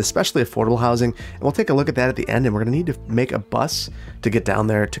Ashland, especially affordable housing. And we'll take a look at that at the end, and we're going to need to make a bus to get down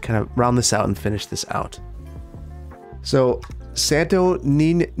there to kind of round this out and finish this out. So Santo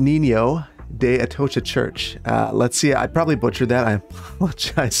Niño de Atocha Church. Let's see, I probably butchered that. I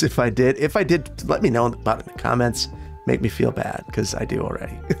apologize if I did. If I did, let me know about it in the comments. Make me feel bad, because I do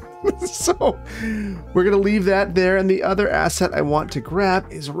already. So we're going to leave that there. And the other asset I want to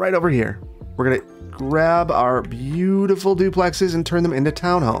grab is right over here. We're going to grab our beautiful duplexes and turn them into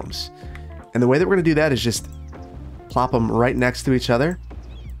townhomes. And the way that we're going to do that is just plop them right next to each other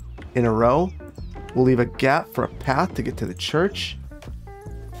in a row. We'll leave a gap for a path to get to the church.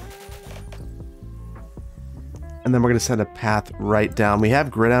 And then we're going to send a path right down. We have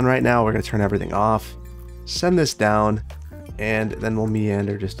grid on right now. We're going to turn everything off. Send this down. And then we'll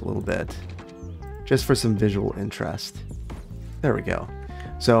meander just a little bit, just for some visual interest. There we go.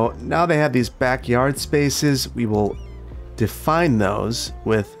 So now they have these backyard spaces. We will define those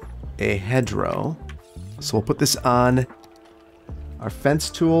with a hedgerow. So we'll put this on Our fence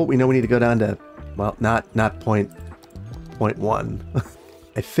tool, we know we need to go down to, well, not point 1.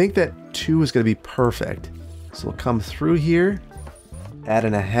 I think that 2 is going to be perfect. So we'll come through here, add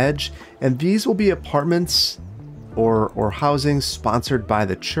in a hedge, and these will be apartments or housing sponsored by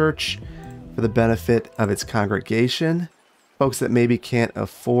the church for the benefit of its congregation. Folks that maybe can't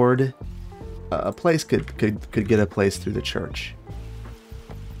afford a place could get a place through the church.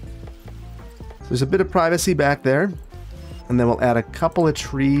 So there's a bit of privacy back there, and then we'll add a couple of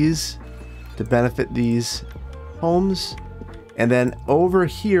trees to benefit these homes. And then over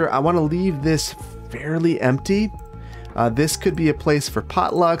here, I want to leave this fairly empty. This could be a place for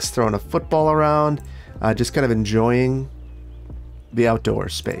potlucks, throwing a football around, just kind of enjoying the outdoor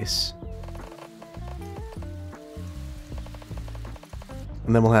space.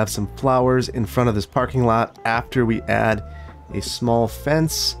 And then we'll have some flowers in front of this parking lot after we add a small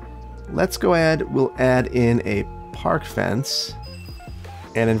fence. Let's go ahead, we'll add in a park fence.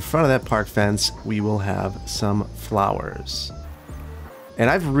 And in front of that park fence, we will have some flowers. And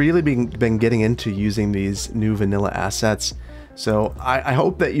I've really been getting into using these new vanilla assets. So I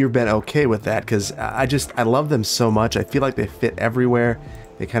hope that you've been okay with that, because I love them so much. I feel like they fit everywhere.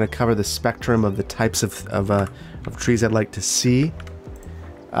 They kind of cover the spectrum of the types of trees I'd like to see.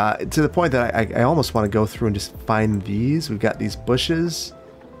 To the point that I almost want to go through and just find these. We've got these bushes.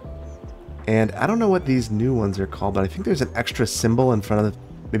 And I don't know what these new ones are called, but I think there's an extra symbol in front of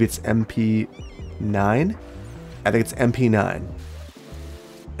maybe it's MP9? I think it's MP9.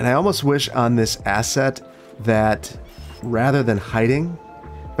 And I almost wish on this asset that rather than hiding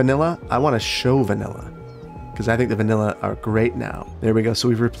vanilla, I want to show vanilla, because I think the vanilla are great now. There we go. So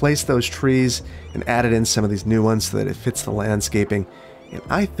we've replaced those trees and added in some of these new ones so that it fits the landscaping. And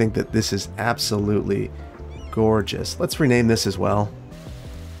I think that this is absolutely gorgeous. Let's rename this as well.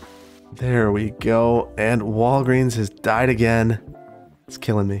 There we go. And Walgreens has died again. It's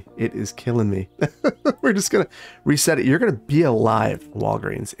killing me. It is killing me. We're just going to reset it. You're going to be alive,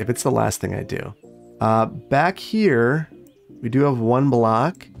 Walgreens, if it's the last thing I do. Back here, we do have one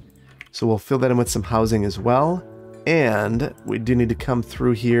block. So we'll fill that in with some housing as well. And we do need to come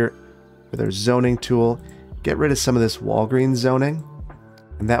through here with our zoning tool, get rid of some of this Walgreens zoning.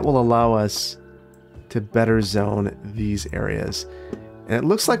 And that will allow us to better zone these areas. And it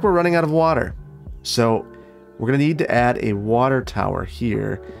looks like we're running out of water. So we're going to need to add a water tower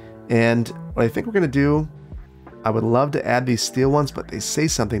here. And what I think we're going to do, I would love to add these steel ones, but they say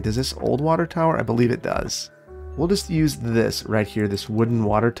something. Does this old water tower? I believe it does. We'll just use this right here, this wooden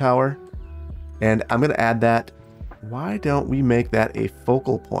water tower. And I'm going to add that. Why don't we make that a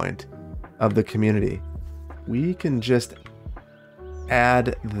focal point of the community? We can just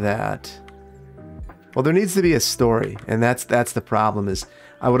add that. Well, there needs to be a story, and that's the problem. Is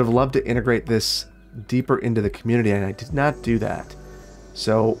I would have loved to integrate this deeper into the community, and I did not do that.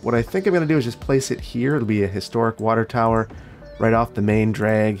 So what I think I'm going to do is just place it here. It'll be a historic water tower right off the main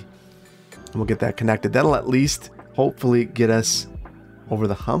drag, and we'll get that connected. That'll at least hopefully get us over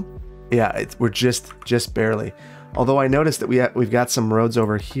the hump. Yeah, we're just barely. Although I noticed that we've got some roads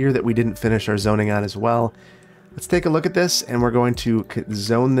over here that we didn't finish our zoning on as well. Let's take a look at this, and we're going to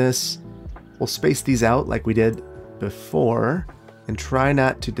zone this. We'll space these out like we did before and try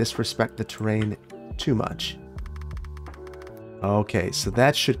not to disrespect the terrain too much. Okay, so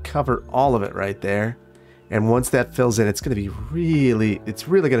that should cover all of it right there. And once that fills in, it's going to be really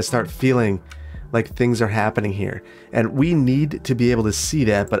going to start feeling like things are happening here. And we need to be able to see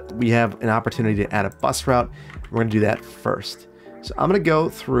that, but we have an opportunity to add a bus route. We're going to do that first. So I'm going to go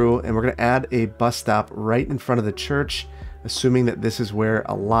through and we're going to add a bus stop right in front of the church, assuming that this is where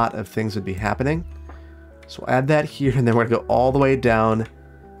a lot of things would be happening. So we'll add that here, and then we're going to go all the way down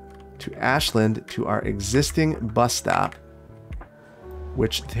to Ashland to our existing bus stop,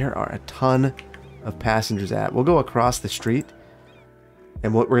 which there are a ton of passengers at. We'll go across the street,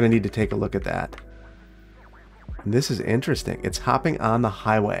 and we're going to need to take a look at that. And this is interesting. It's hopping on the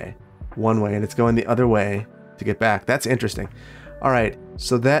highway one way, and it's going the other way to get back. That's interesting. All right,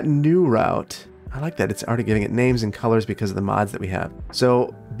 so that new route, I like that. It's already giving it names and colors because of the mods that we have.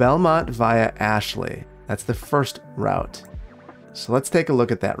 So Belmont via Ashley. That's the first route. So let's take a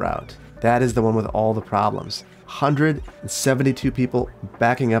look at that route. That is the one with all the problems. 172 people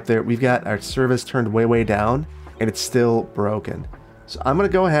backing up there. We've got our service turned way down, and it's still broken. So I'm going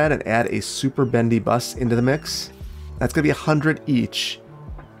to go ahead and add a super bendy bus into the mix. That's going to be 100 each.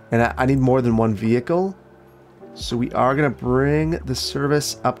 And I need more than one vehicle. So we are going to bring the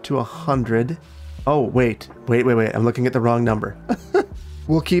service up to 100. Oh, wait. I'm looking at the wrong number.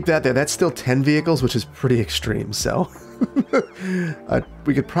 We'll keep that there. That's still 10 vehicles, which is pretty extreme. So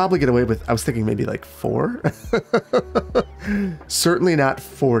we could probably get away with, I was thinking maybe like 4. Certainly not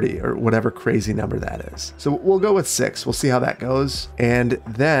 40 or whatever crazy number that is. So we'll go with 6. We'll see how that goes. And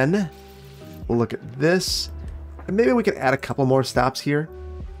then we'll look at this. And maybe we can add a couple more stops here.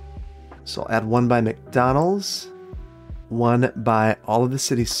 So I'll add one by McDonald's, one by all of the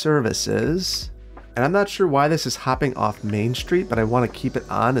city services. And I'm not sure why this is hopping off Main Street, but I want to keep it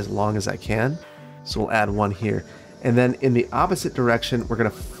on as long as I can. So we'll add one here. And then in the opposite direction, we're going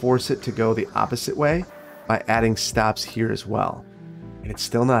to force it to go the opposite way by adding stops here as well. And it's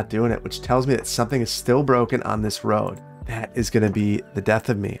still not doing it, which tells me that something is still broken on this road. That is going to be the death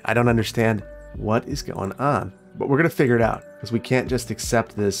of me. I don't understand what is going on, but we're going to figure it out because we can't just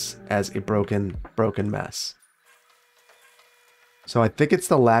accept this as a broken mess. So I think it's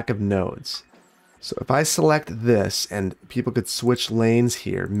the lack of nodes. So if I select this and people could switch lanes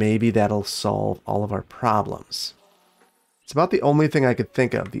here, maybe that'll solve all of our problems. It's about the only thing I could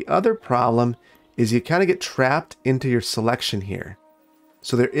think of. The other problem is you kind of get trapped into your selection here.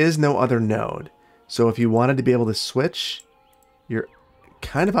 So there is no other node. So if you wanted to be able to switch, you're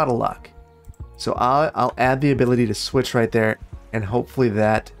kind of out of luck. So I'll add the ability to switch right there, and hopefully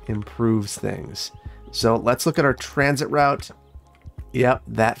that improves things. So let's look at our transit route. Yep,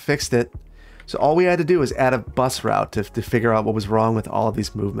 that fixed it. So all we had to do was add a bus route to figure out what was wrong with all of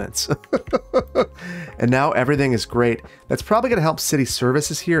these movements. And now everything is great. That's probably going to help city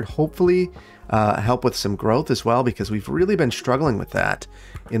services here and hopefully help with some growth as well, because we've really been struggling with that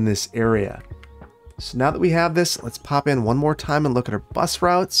in this area. So now that we have this, let's pop in one more time and look at our bus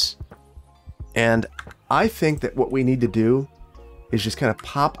routes. And I think that what we need to do is just kind of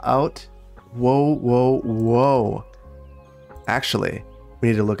pop out. Whoa, whoa, whoa. Actually, we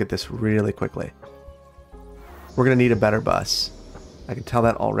need to look at this really quickly. We're going to need a better bus. I can tell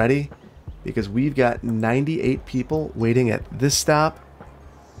that already because we've got 98 people waiting at this stop.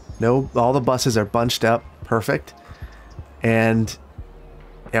 No, all the buses are bunched up. Perfect. And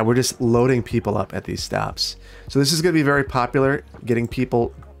yeah, we're just loading people up at these stops. So this is going to be very popular, getting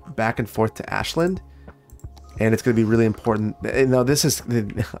people back and forth to Ashland. And it's going to be really important. You know, this is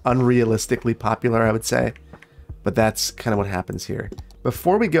unrealistically popular, I would say. But that's kind of what happens here.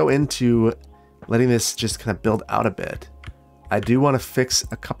 Before we go into letting this just kind of build out a bit, I do want to fix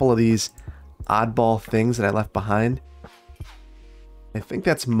a couple of these oddball things that I left behind. I think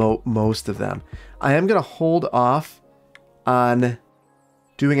that's most of them. I am going to hold off on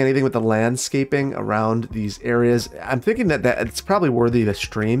doing anything with the landscaping around these areas. I'm thinking that it's probably worthy of a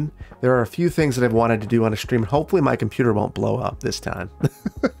stream. There are a few things that I've wanted to do on a stream. Hopefully my computer won't blow up this time.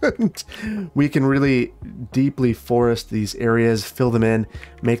 We can really deeply forest these areas, fill them in,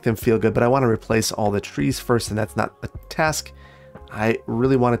 make them feel good. But I want to replace all the trees first, and that's not a task I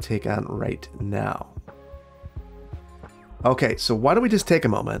really want to take on right now. Okay, so why don't we just take a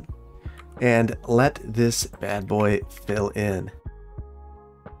moment and let this bad boy fill in.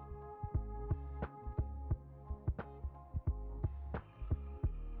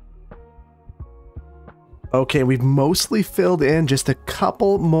 Okay, we've mostly filled in, just a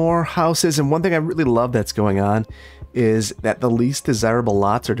couple more houses. And one thing I really love that's going on is that the least desirable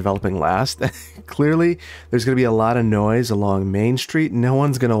lots are developing last. Clearly, there's going to be a lot of noise along Main Street. No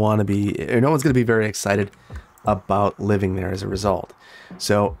one's going to be very excited about living there as a result.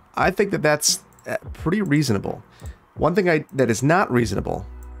 So I think that that's pretty reasonable. One thing that is not reasonable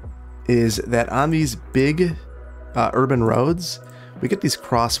is that on these big urban roads, we get these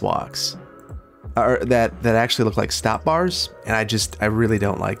crosswalks. That actually look like stop bars, and I really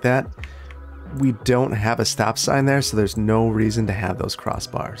don't like that. We don't have a stop sign there, so there's no reason to have those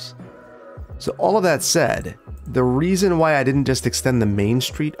crossbars. So all of that said, the reason why I didn't just extend the Main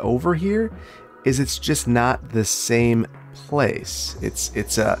Street over here is it's just not the same place.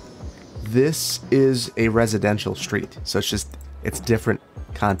 This is a residential street, so it's different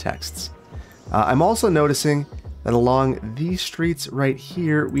contexts. I'm also noticing that along these streets right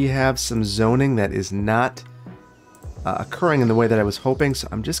here, we have some zoning that is not occurring in the way that I was hoping. So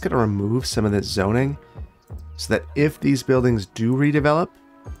I'm just going to remove some of this zoning so that if these buildings do redevelop,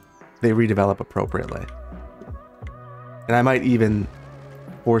 they redevelop appropriately. And I might even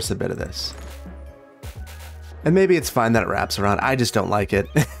force a bit of this. And maybe it's fine that it wraps around. I just don't like it.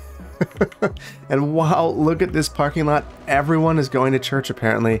 And wow, look at this parking lot. Everyone is going to church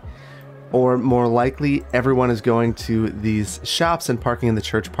apparently. Or more likely, everyone is going to these shops and parking in the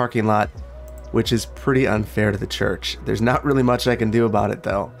church parking lot, which is pretty unfair to the church. There's not really much I can do about it,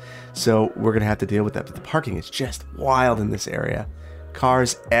 though. So we're going to have to deal with that. But the parking is just wild in this area.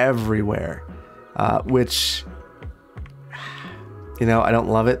 Cars everywhere, which You know, I don't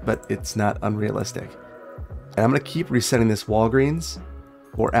love it, but it's not unrealistic. And I'm going to keep resetting this Walgreens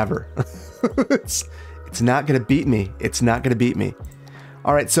forever. It's not going to beat me. It's not going to beat me.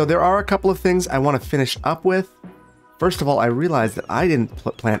 All right, so there are a couple of things I want to finish up with. First of all, I realized that I didn't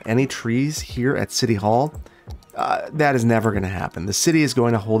plant any trees here at City Hall. That is never going to happen. The city is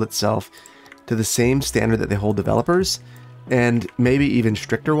going to hold itself to the same standard that they hold developers, and maybe even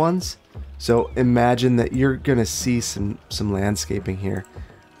stricter ones. So imagine that you're going to see some landscaping here.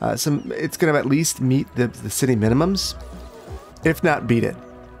 It's going to at least meet the city minimums, if not beat it,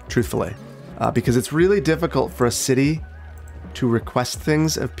 truthfully. Because it's really difficult for a city to request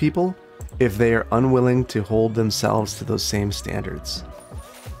things of people if they are unwilling to hold themselves to those same standards.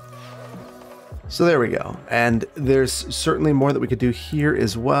 So there we go. And there's certainly more that we could do here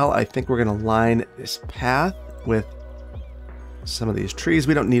as well. I think we're going to line this path with some of these trees.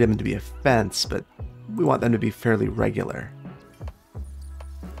 We don't need them to be a fence, but we want them to be fairly regular.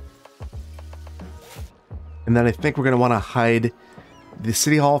 And then I think we're going to want to hide the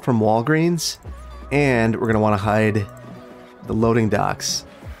City Hall from Walgreens, and we're going to want to hide the loading docks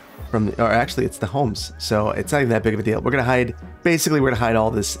from, or actually it's the homes. So it's not even that big of a deal. We're going to hide, basically we're going to hide all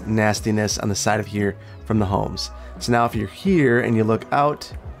this nastiness on the side of here from the homes. So now if you're here and you look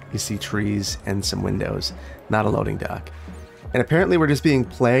out, you see trees and some windows, not a loading dock. And apparently we're just being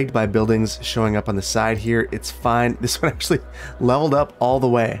plagued by buildings showing up on the side here. It's fine. This one actually leveled up all the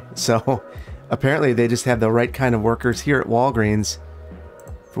way. So apparently they just have the right kind of workers here at Walgreens,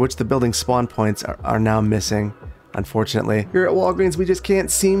 for which the building spawn points are now missing. Unfortunately, here at Walgreens, we just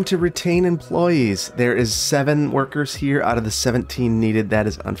can't seem to retain employees. There is 7 workers here out of the 17 needed. That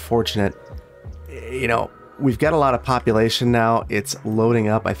is unfortunate. You know, we've got a lot of population now. It's loading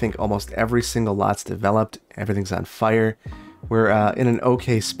up. I think almost every single lot's developed. Everything's on fire. We're in an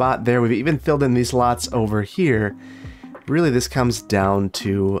okay spot there. We've even filled in these lots over here. Really, this comes down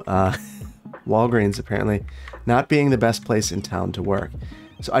to Walgreens apparently not being the best place in town to work.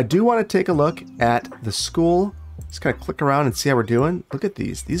 So I do want to take a look at the school. Just kind of click around and see how we're doing. Look at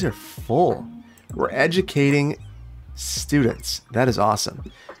these. These are full. We're educating students. That is awesome.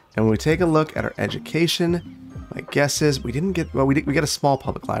 And when we take a look at our education, my guess is we didn't get, well, we got a small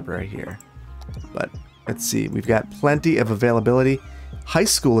public library here. But let's see. We've got plenty of availability. High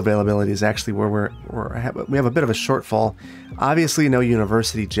school availability is actually where we have a bit of a shortfall. Obviously, no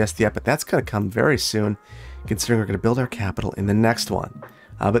university just yet, but that's going to come very soon, considering we're going to build our capital in the next one.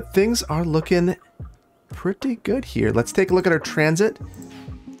 But things are looking pretty good here. Let's take a look at our transit.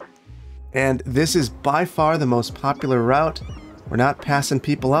 And this is by far the most popular route. We're not passing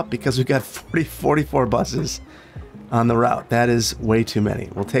people up because we've got 44 buses on the route. That is way too many.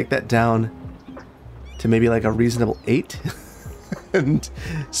 We'll take that down to maybe like a reasonable 8 and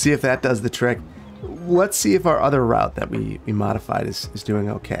see if that does the trick. Let's see if our other route that we modified is doing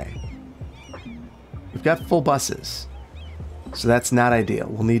okay. We've got full buses, so that's not ideal.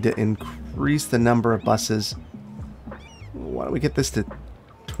 We'll need to increase the number of buses. Why don't we get this to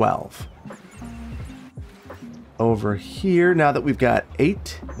 12? Over here, now that we've got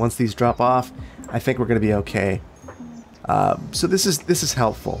 8, once these drop off, I think we're going to be okay. So this is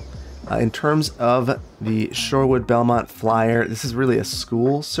helpful. In terms of the Shorewood Belmont Flyer, this is really a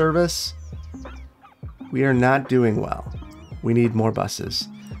school service. We are not doing well. We need more buses.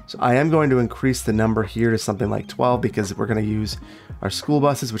 So I am going to increase the number here to something like 12 because we're going to use our school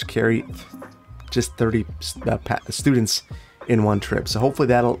buses, which carry just 30 students in one trip. So hopefully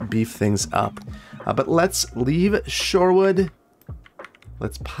that'll beef things up. But let's leave Shorewood.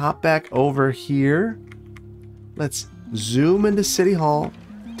 Let's pop back over here. Let's zoom into City Hall.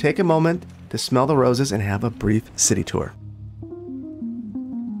 Take a moment to smell the roses and have a brief city tour.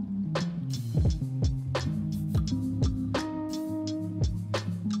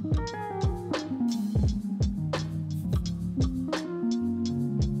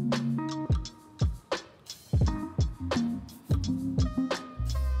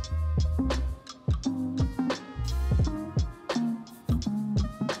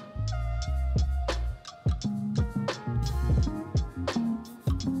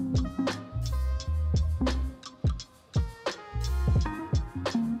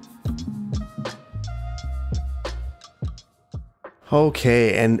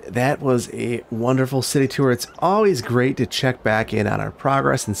 Okay, and that was a wonderful city tour. It's always great to check back in on our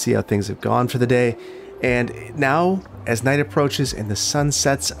progress and see how things have gone for the day. And now, as night approaches and the sun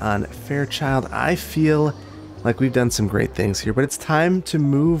sets on Fairchild, I feel like we've done some great things here, but it's time to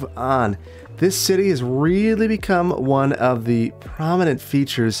move on. This city has really become one of the prominent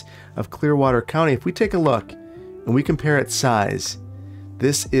features of Clearwater County. If we take a look and we compare its size,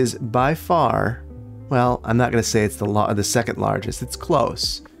 this is by far Well, I'm not going to say it's the second largest. It's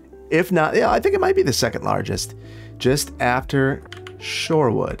close. If not, yeah, I think it might be the second largest. Just after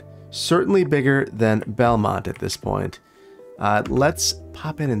Shorewood. Certainly bigger than Belmont at this point. Let's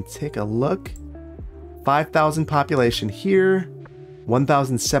pop in and take a look. 5,000 population here.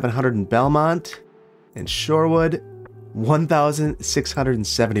 1,700 in Belmont. And Shorewood,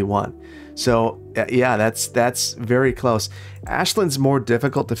 1,671. So yeah, that's very close. Ashland's more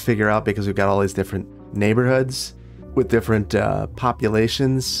difficult to figure out because we've got all these different neighborhoods with different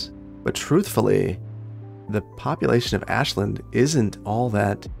populations. But truthfully, the population of Ashland isn't all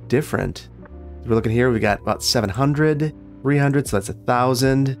that different. We're looking here, we got about 700, 300, so that's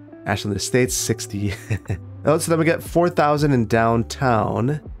 1,000. Ashland Estates, 60. Oh, so then we got 4,000 in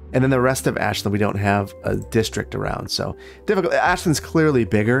downtown. And then the rest of Ashland, we don't have a district around. So difficult. Ashland's clearly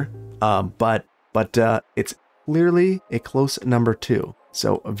bigger, but it's clearly a close number 2.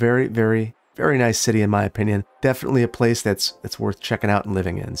 So a very, very, very nice city in my opinion. Definitely a place that's worth checking out and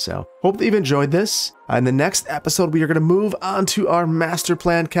living in. So hope that you've enjoyed this. In the next episode, we are going to move on to our master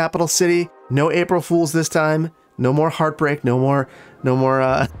plan capital city. No April Fools this time. No more heartbreak. No more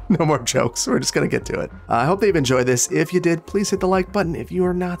jokes. We're just going to get to it. I hope that you've enjoyed this. If you did, please hit the like button. If you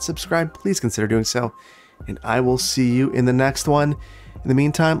are not subscribed, please consider doing so. And I will see you in the next one. In the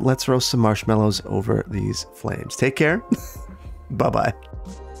meantime, let's roast some marshmallows over these flames. Take care. Bye-bye.